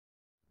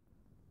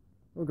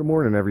Well, good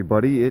morning,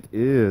 everybody. It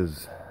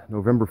is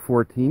November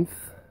 14th.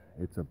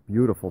 It's a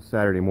beautiful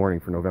Saturday morning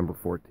for November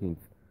 14th.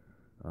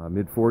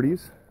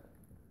 Mid-40s.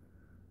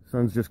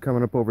 Sun's just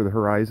coming up over the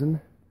horizon.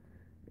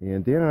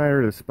 And Dan and I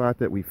are at a spot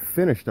that we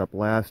finished up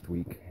last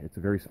week. It's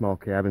a very small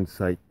cabin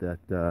site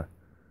that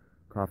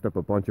coughed up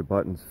a bunch of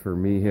buttons for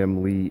me,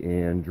 him, Lee,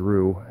 and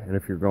Drew. And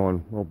if you're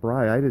going, well,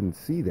 Bri, I didn't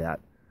see that.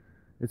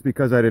 It's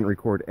because I didn't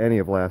record any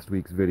of last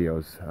week's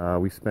videos.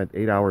 We spent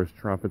 8 hours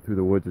tromping through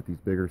the woods at these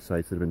bigger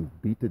sites that have been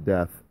beat to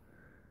death.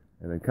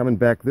 And then coming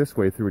back this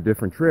way through a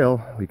different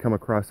trail, we come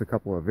across a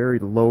couple of very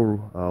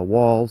low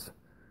walls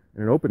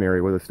in an open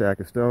area with a stack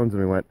of stones,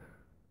 and we went,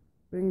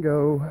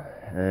 bingo.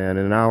 And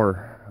in an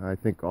hour, I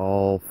think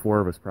all four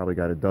of us probably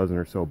got a dozen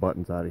or so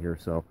buttons out of here.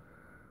 So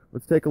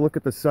let's take a look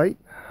at the site.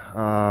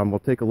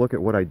 We'll take a look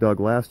at what I dug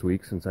last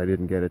week since I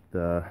didn't get it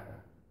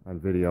on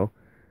video.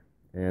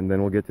 And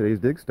then we'll get today's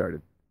dig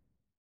started.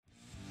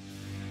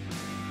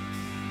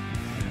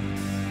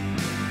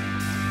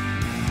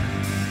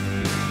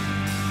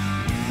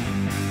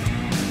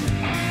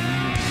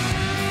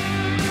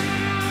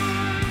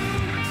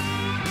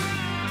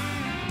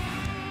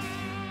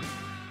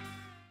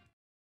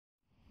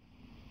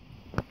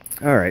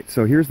 Alright,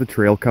 so here's the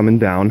trail coming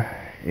down,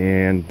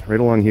 and right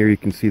along here you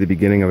can see the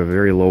beginning of a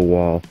very low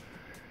wall,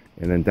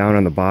 and then down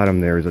on the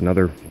bottom there is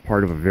another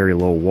part of a very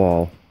low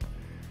wall,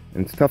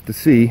 and it's tough to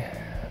see,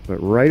 but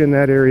right in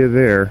that area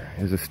there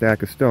is a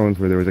stack of stones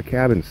where there was a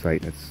cabin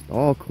site, and it's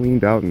all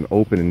cleaned out and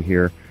open in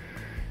here,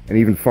 and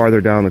even farther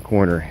down the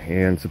corner,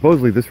 and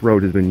supposedly this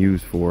road has been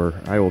used for,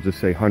 I will just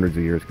say, hundreds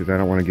of years, because I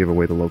don't want to give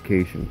away the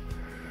location.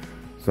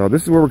 So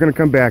this is where we're going to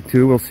come back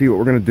to. We'll see what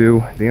we're going to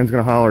do. Dan's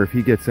going to holler if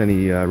he gets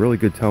any really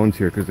good tones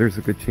here, because there's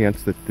a good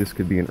chance that this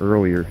could be an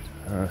earlier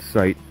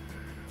site.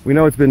 We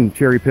know it's been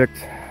cherry-picked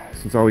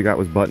since all we got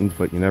was buttons,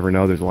 but you never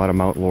know. There's a lot of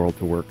Mount Laurel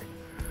to work.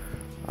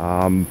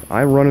 I'm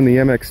running the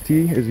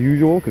MXT as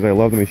usual because I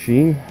love the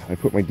machine. I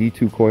put my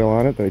D2 coil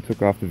on it that I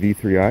took off the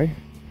V3i.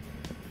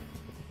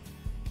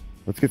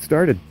 Let's get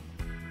started.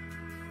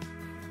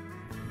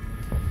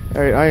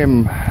 All right, I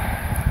am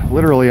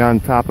literally on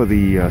top of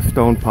the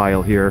stone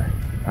pile here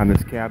on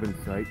this cabin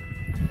site.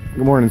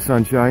 Good morning,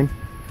 sunshine.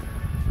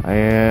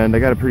 And I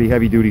got a pretty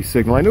heavy duty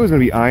signal. I knew it was going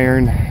to be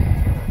iron,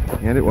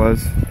 and it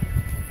was.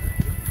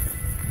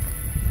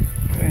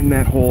 And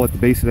that hole at the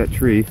base of that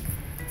tree,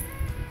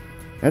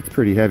 that's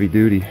pretty heavy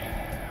duty.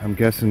 I'm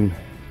guessing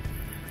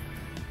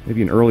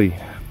maybe an early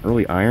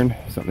iron,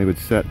 something they would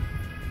set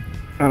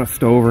on a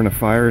stove or in a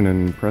fire and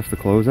then press the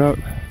close out.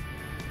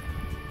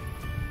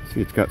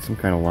 See, it's got some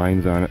kind of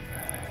lines on it.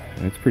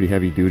 And it's pretty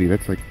heavy duty.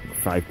 That's like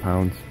 5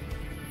 pounds.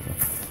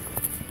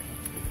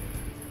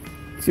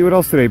 Let's see what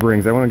else today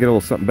brings. I want to get a little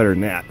something better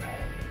than that.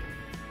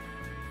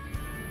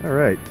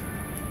 Alright.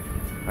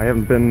 I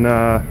haven't been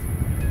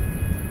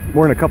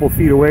more than a couple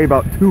feet away,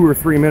 about 2 or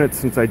 3 minutes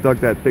since I dug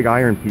that big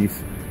iron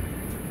piece.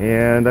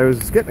 And I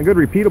was getting a good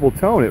repeatable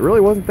tone. It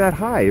really wasn't that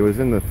high. It was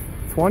in the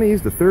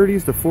 20s, the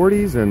 30s, the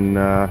 40s, and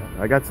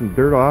I got some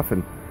dirt off,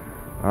 and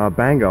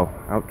bango.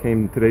 Out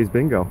came today's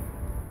bingo.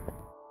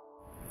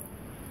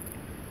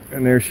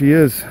 And there she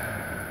is.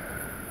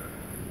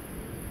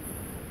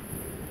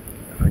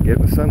 If I get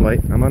in the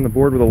sunlight, I'm on the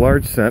board with a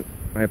large scent.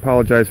 I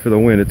apologize for the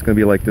wind. It's going to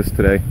be like this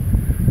today.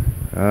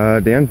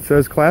 Dan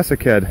says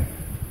classic head.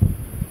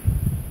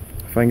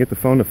 If I can get the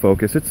phone to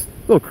focus. It's a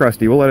little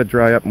crusty. We'll let it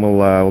dry up and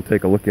we'll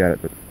take a look at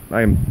it. But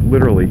I am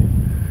literally,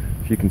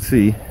 if you can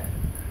see,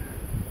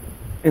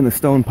 in the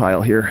stone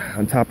pile here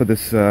on top of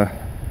this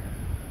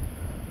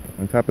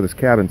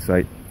cabin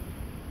site.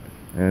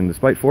 And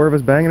despite 4 of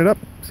us banging it up,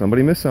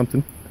 somebody missed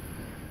something.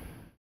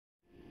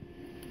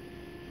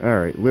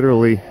 Alright,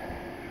 literally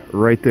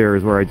right there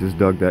is where I just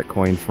dug that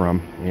coin from,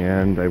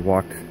 and I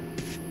walked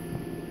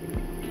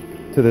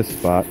to this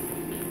spot,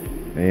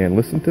 and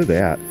listen to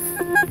that.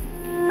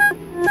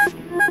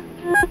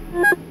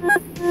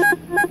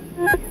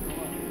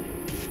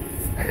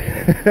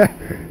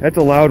 That's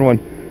a loud one.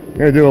 I'm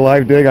gonna do a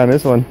live dig on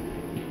this one.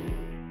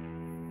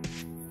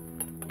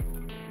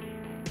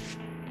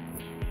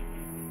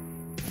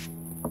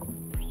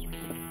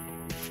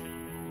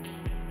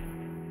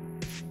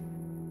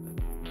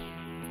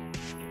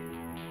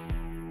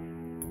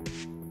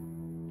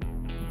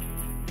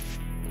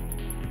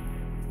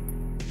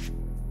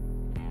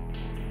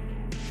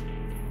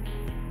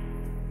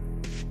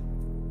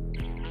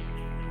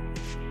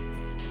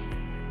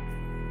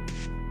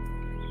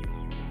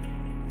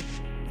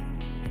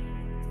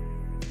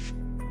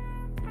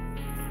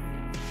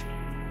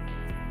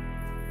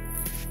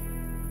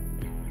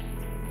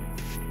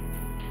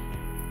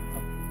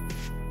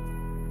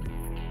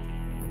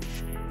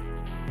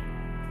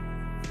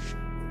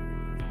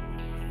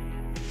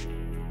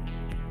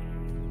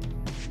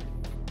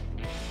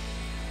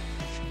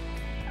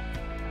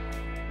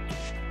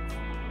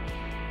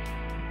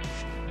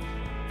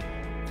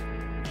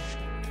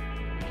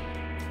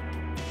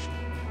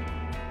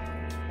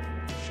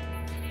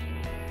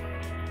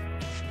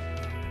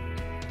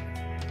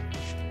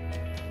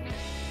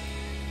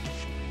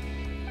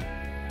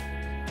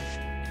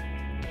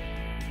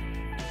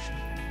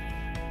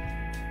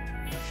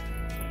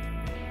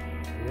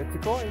 It's a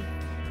coin.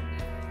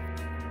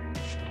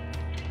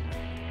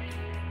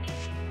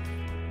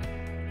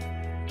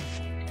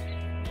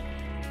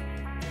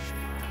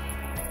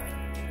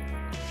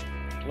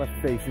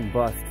 Left facing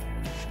bust.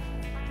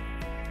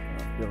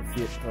 I'll be able to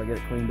see it until I get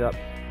it cleaned up.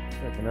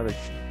 It's like another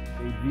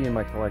AG in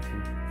my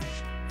collection.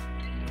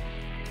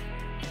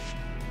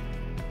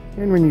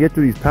 And when you get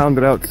to these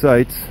pounded out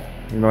sites,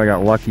 you know, I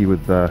got lucky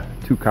with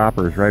 2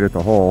 coppers right at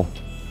the hole.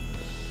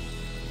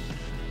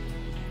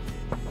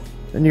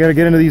 Then you got to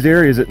get into these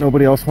areas that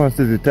nobody else wants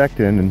to detect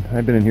in, and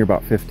I've been in here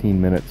about 15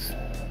 minutes.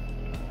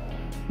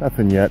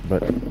 Nothing yet,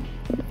 but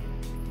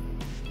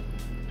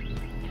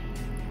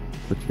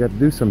what you got to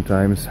do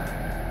sometimes.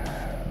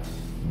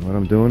 What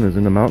I'm doing is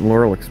in the Mountain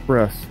Laurel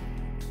Express.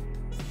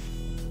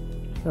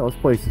 Well, this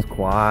place is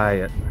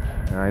quiet.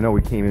 I know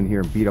we came in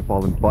here and beat up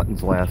all the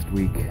buttons last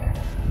week,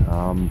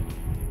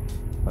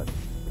 but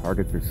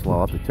targets are slow.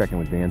 I'll have to check in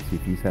with Dan, see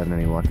if he's having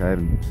any luck. I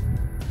haven't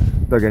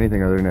dug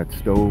anything other than that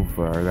stove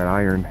or that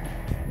iron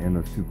and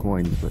those 2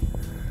 coins, but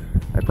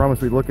I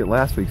promised we'd look at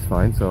last week's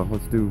find, so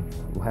let's do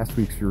last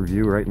week's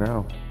review right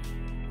now.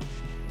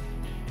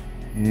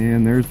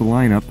 And there's the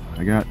lineup.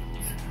 I got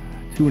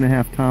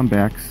 2.5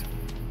 tombacks,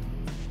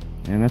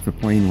 and that's a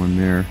plain one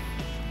there.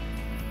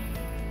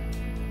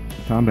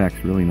 The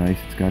tomback's really nice.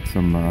 It's got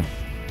some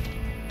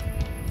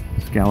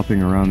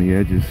scalloping around the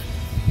edges.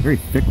 Very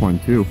thick one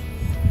too.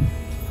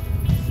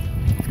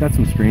 It's got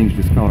some strange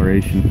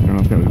discoloration. I don't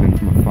know if that was in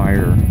from a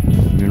fire or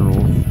mineral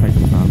type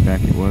of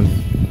tomback it was.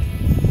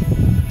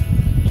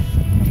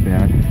 Not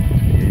bad.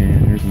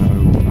 And there's another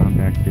little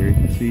tomback there. You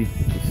can see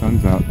the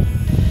sun's out.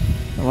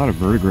 Got a lot of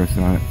verdigris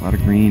on it, a lot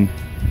of green.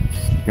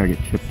 It's gotta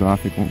get chipped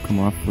off. It won't come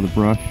off with a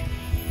brush.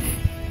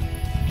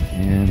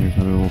 And there's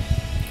another little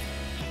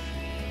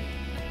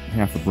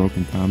half a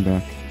broken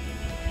tomback.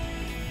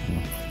 So,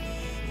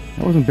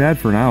 that wasn't bad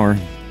for an hour.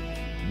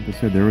 Like I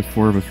said, there was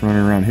 4 of us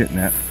running around hitting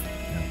that.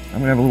 I'm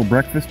gonna have a little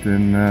breakfast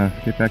and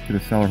get back to the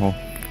cellar hole.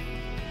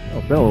 Well,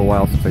 it's been a little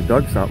while since I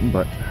dug something,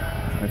 but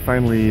I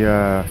finally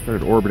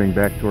started orbiting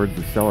back towards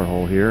the cellar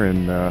hole here,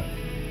 and no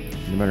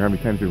matter how many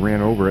times we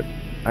ran over it,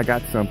 I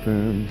got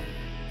something.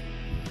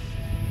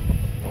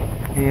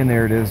 And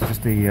there it is,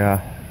 just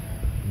a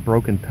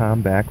broken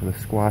tomback with a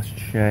squashed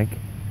shank.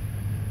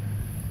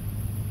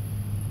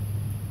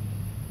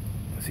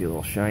 See a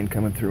little shine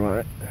coming through on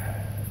it.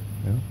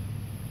 No.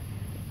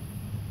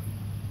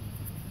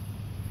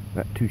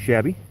 Not too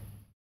shabby.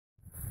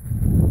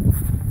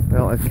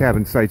 Well, that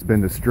cabin site's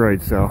been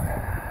destroyed, so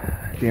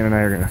Dan and I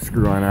are going to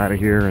screw on out of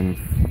here and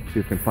see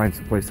if we can find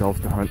someplace else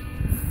to hunt.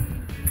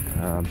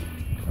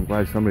 I'm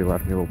glad somebody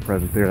left me a little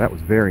present there. That was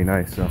very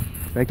nice, so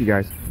thank you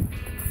guys.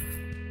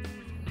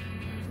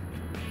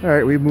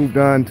 Alright, we've moved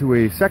on to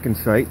a second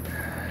site,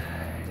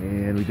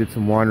 and we did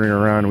some wandering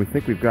around, and we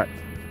think we've got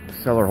a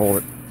cellar hole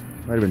that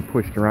might have been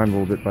pushed around a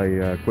little bit by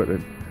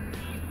equipment.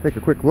 Take a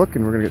quick look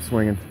and we're going to get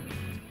swinging.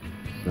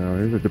 So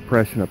there's a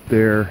depression up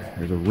there,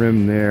 there's a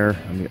rim there.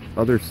 On the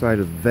other side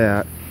of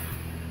that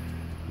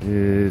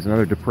is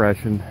another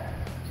depression,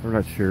 so we're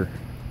not sure if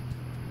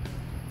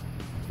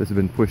this has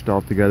been pushed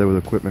all together with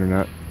equipment or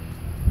not.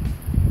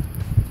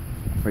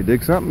 If I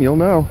dig something, you'll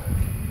know.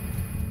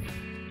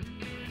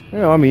 You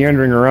know, I'm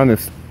meandering around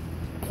this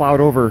plowed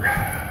over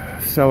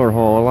cellar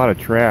hole, a lot of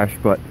trash,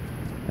 but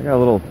I got a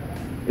little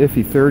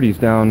iffy 30s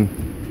down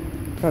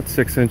about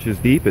 6 inches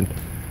deep, and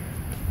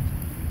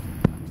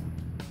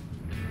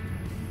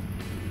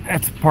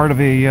that's part of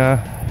a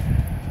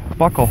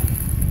buckle.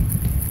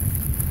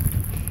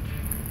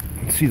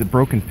 You can see the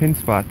broken pin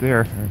spot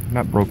there, or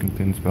not broken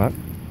pin spot.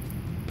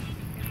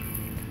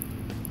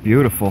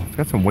 Beautiful. It's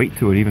got some weight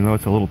to it even though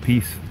it's a little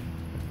piece.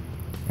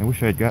 I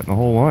wish I had gotten the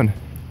whole one.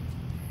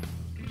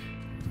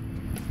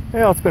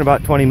 Well, it's been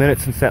about 20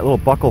 minutes since that little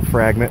buckle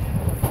fragment.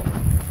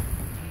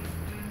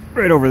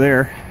 Right over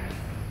there.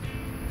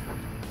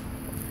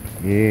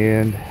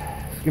 And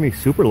it's giving me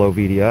super low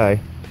VDI.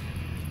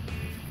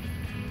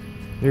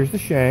 There's the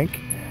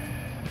shank.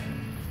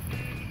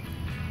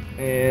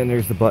 And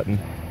there's the button.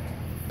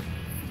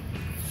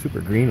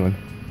 Super green one.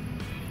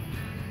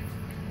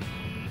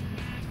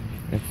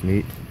 That's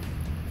neat.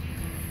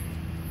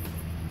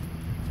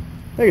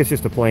 I think it's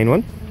just a plain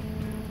one.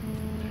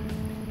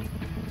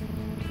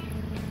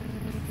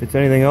 If it's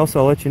anything else,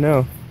 I'll let you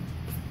know.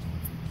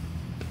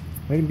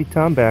 Might even be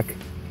tomback.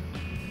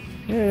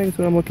 Yeah, I think that's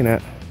what I'm looking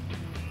at.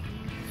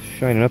 It's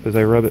shining up as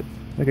I rub it.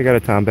 I think I got a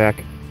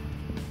tomback.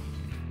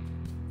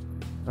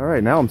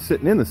 Alright, now I'm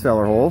sitting in the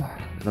cellar hole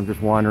because I'm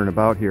just wandering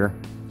about here.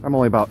 I'm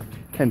only about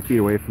 10 feet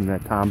away from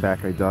that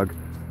tomback I dug.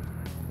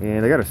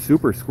 And I got a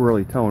super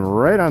squirrely tone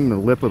right on the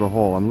lip of the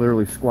hole. I'm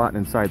literally squatting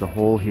inside the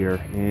hole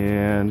here.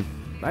 And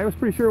I was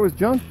pretty sure it was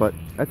junk, but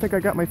I think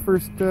I got my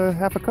first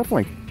half a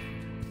cufflink.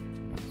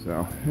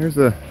 So there's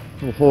a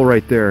little hole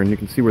right there, and you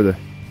can see where the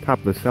top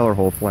of the cellar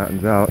hole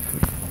flattens out.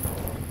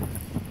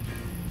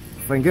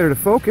 If I can get her to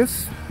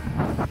focus.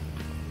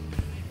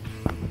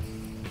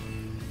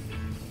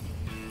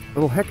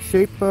 Little hex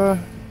shape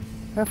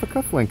half a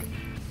cufflink.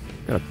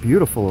 Got a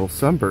beautiful little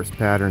sunburst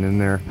pattern in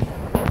there.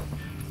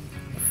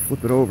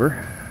 Flip it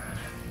over.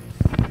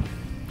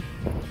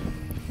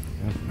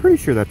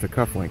 pretty sure that's a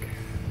cuff link.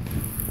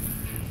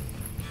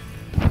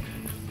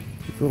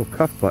 It's a little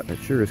cuff button. It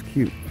sure is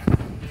cute.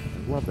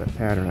 I love that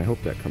pattern. I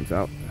hope that comes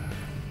out.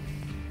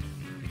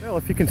 Well,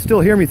 if you can still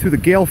hear me through the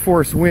gale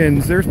force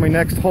winds, there's my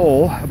next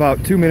hole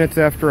about 2 minutes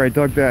after I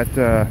dug that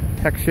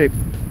hex-shaped,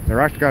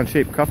 or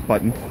octagon-shaped cuff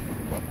button.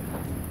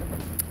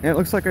 And it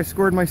looks like I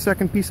scored my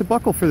second piece of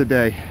buckle for the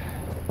day.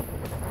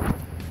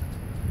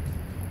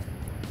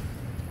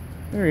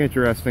 Very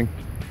interesting.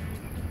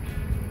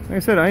 Like I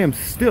said, I am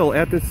still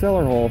at this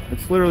cellar hole.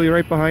 It's literally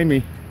right behind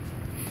me.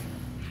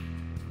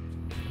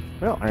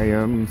 Well, I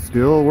am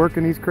still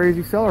working these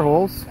crazy cellar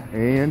holes,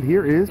 and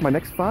here is my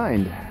next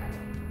find.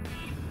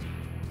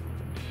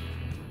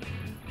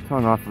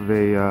 Tongue off of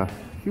a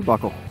shoe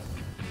buckle.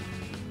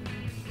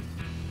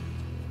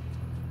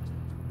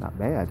 Not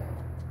bad.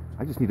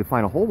 I just need to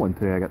find a whole one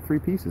today. I got 3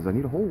 pieces. I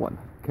need a whole one.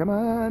 Come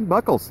on,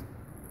 buckles.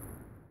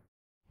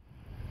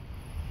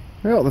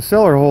 Well, the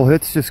cellar hole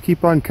hits just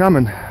keep on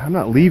coming. I'm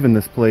not leaving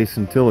this place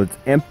until it's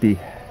empty.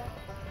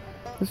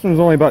 This one's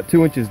only about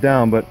 2 inches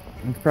down, but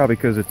it's probably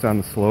because it's on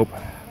the slope.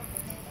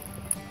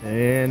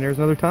 And there's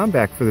another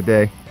tomback for the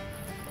day.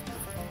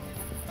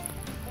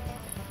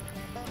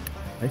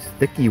 Nice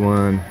thicky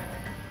one.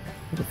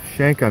 Look at the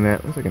shank on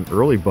that. Looks like an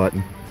early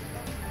button.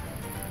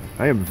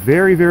 I am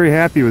very, very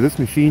happy with this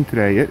machine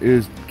today. It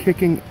is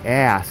kicking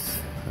ass.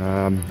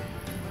 I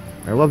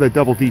love that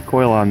double D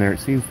coil on there. It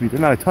seems to be, there's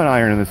not a ton of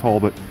iron in this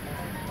hole, but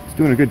it's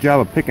doing a good job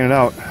of picking it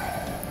out.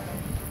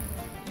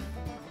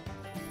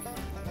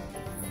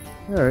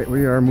 Alright,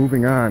 we are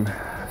moving on.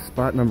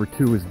 Spot number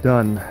 2 is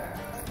done.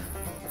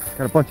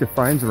 Got a bunch of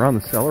finds around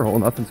the cellar hole,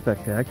 nothing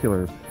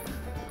spectacular.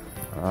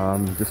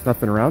 Just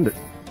nothing around it.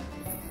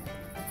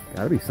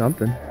 Gotta be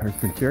something, or it's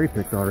been cherry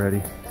picked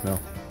already. So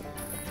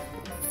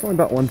it's only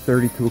about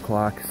 1:30, 2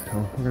 o'clock,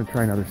 so we're gonna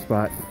try another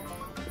spot.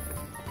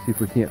 See if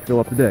we can't fill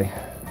up the day.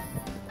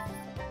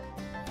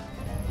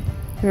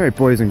 Alright,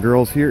 boys and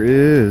girls, here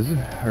is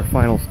our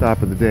final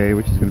stop of the day,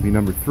 which is going to be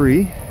number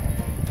 3.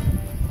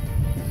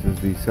 This is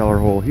the cellar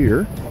hole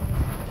here.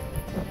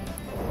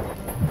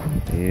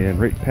 And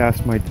right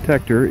past my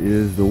detector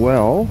is the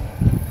well.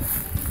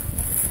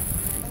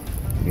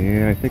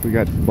 And I think we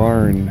got the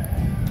barn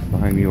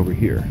behind me over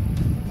here.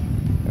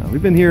 Now,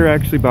 we've been here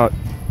actually about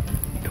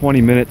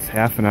 20 minutes,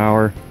 half an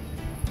hour.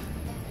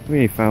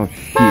 We ain't found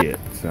shit,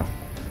 so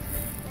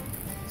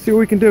let's see what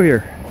we can do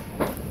here.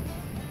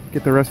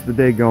 Get the rest of the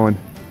day going.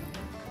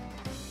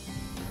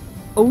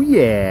 Oh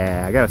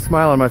yeah, I got a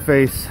smile on my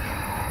face.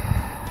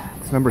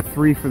 It's number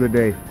 3 for the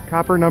day.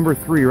 Copper number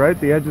 3, right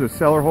at the edge of the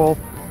cellar hole,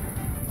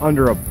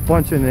 under a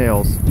bunch of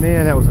nails.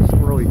 Man, that was a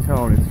swirly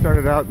tone. It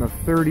started out in the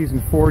 30s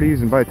and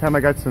 40s, and by the time I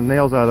got some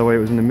nails out of the way, it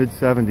was in the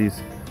mid-70s.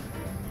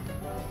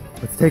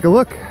 Let's take a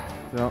look.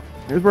 So,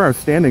 here's where I was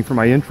standing for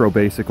my intro,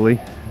 basically.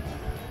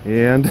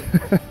 And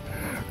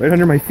right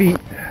under my feet,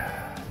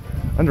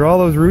 under all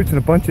those roots and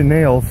a bunch of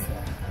nails.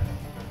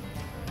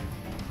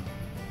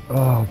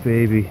 Oh,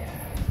 baby.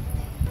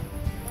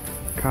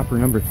 Copper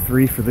number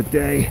 3 for the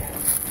day.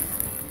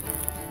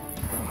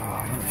 Oh,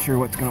 I'm not sure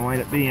what's going to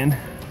wind up being.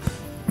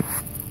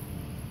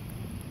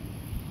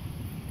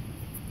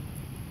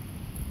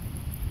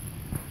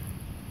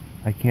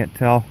 I can't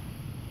tell.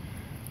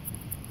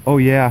 Oh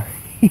yeah.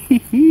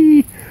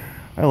 I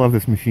love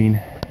this machine.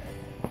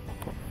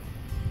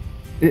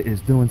 It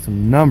is doing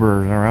some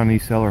numbers around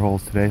these cellar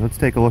holes today. Let's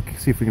take a look,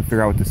 see if we can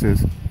figure out what this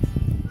is.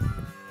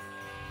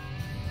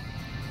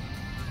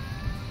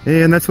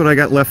 And that's what I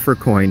got left for a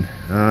coin.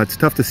 It's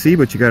tough to see,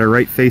 but you got a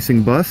right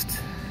facing bust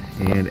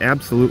and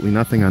absolutely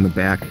nothing on the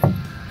back.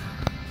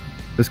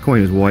 This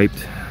coin is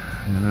wiped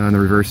on the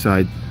reverse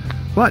side,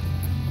 but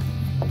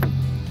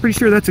pretty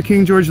sure that's a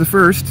King George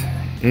I,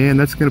 and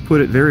that's going to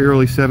put it very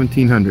early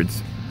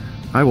 1700s.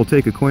 I will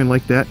take a coin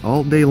like that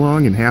all day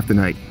long and half the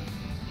night.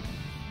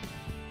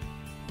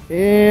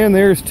 And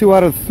there's 2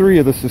 out of 3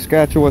 of the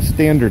Saskatchewan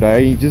Standard.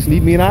 I just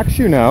need me an ox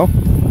shoe now.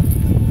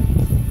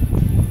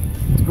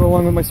 Let's go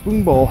along with my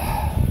spoon bowl.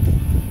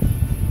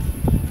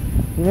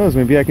 Who knows,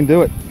 maybe I can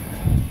do it.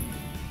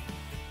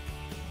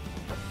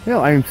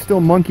 Well, I'm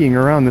still monkeying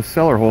around this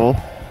cellar hole.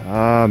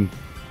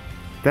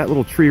 That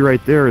little tree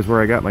right there is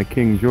where I got my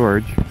King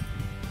George.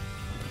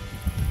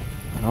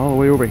 And all the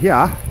way over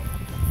here,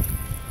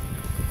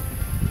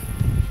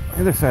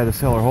 the other side of the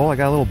cellar hole, I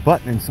got a little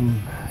button and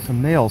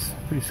some nails.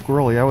 Pretty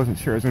squirrely. I wasn't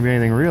sure it was going to be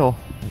anything real.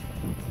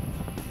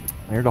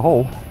 There's the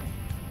hole.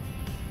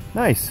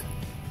 Nice.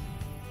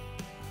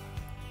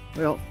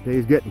 Well,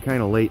 day's getting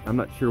kind of late. I'm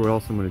not sure what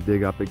else I'm going to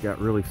dig up. It got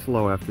really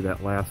slow after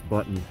that last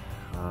button.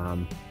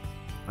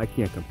 I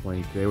can't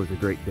complain. Today was a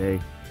great day.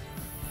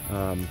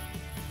 And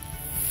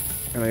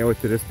I owe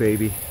it to this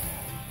baby.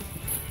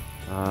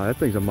 That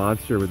thing's a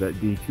monster with that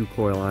D2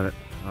 coil on it.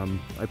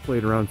 I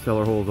played around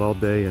cellar holes all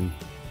day, and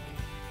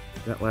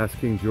that last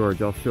King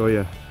George, I'll show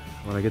you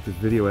when I get this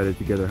video edited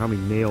together how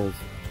many nails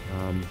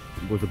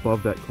was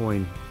above that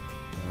coin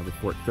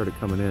before it started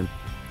coming in.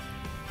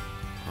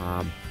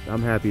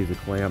 I'm happy as a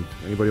clam.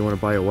 Anybody want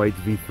to buy a White's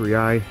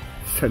V3i?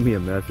 Send me a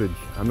message.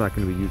 I'm not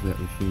going to be using that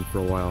machine for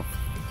a while.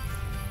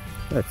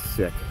 That's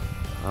sick.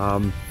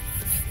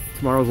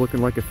 Tomorrow's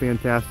looking like a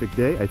fantastic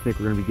day. I think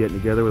we're going to be getting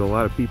together with a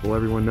lot of people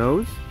everyone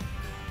knows.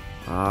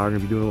 We're going to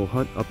be doing a little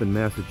hunt up in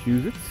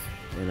Massachusetts,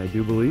 and I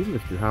do believe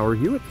Mr. Howard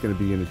Hewitt's going to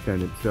be in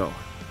attendance, so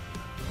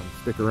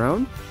stick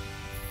around.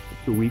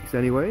 2 weeks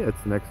anyway,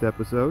 that's the next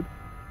episode.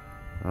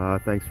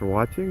 Thanks for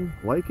watching,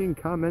 liking,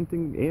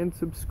 commenting, and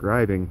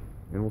subscribing,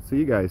 and we'll see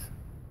you guys.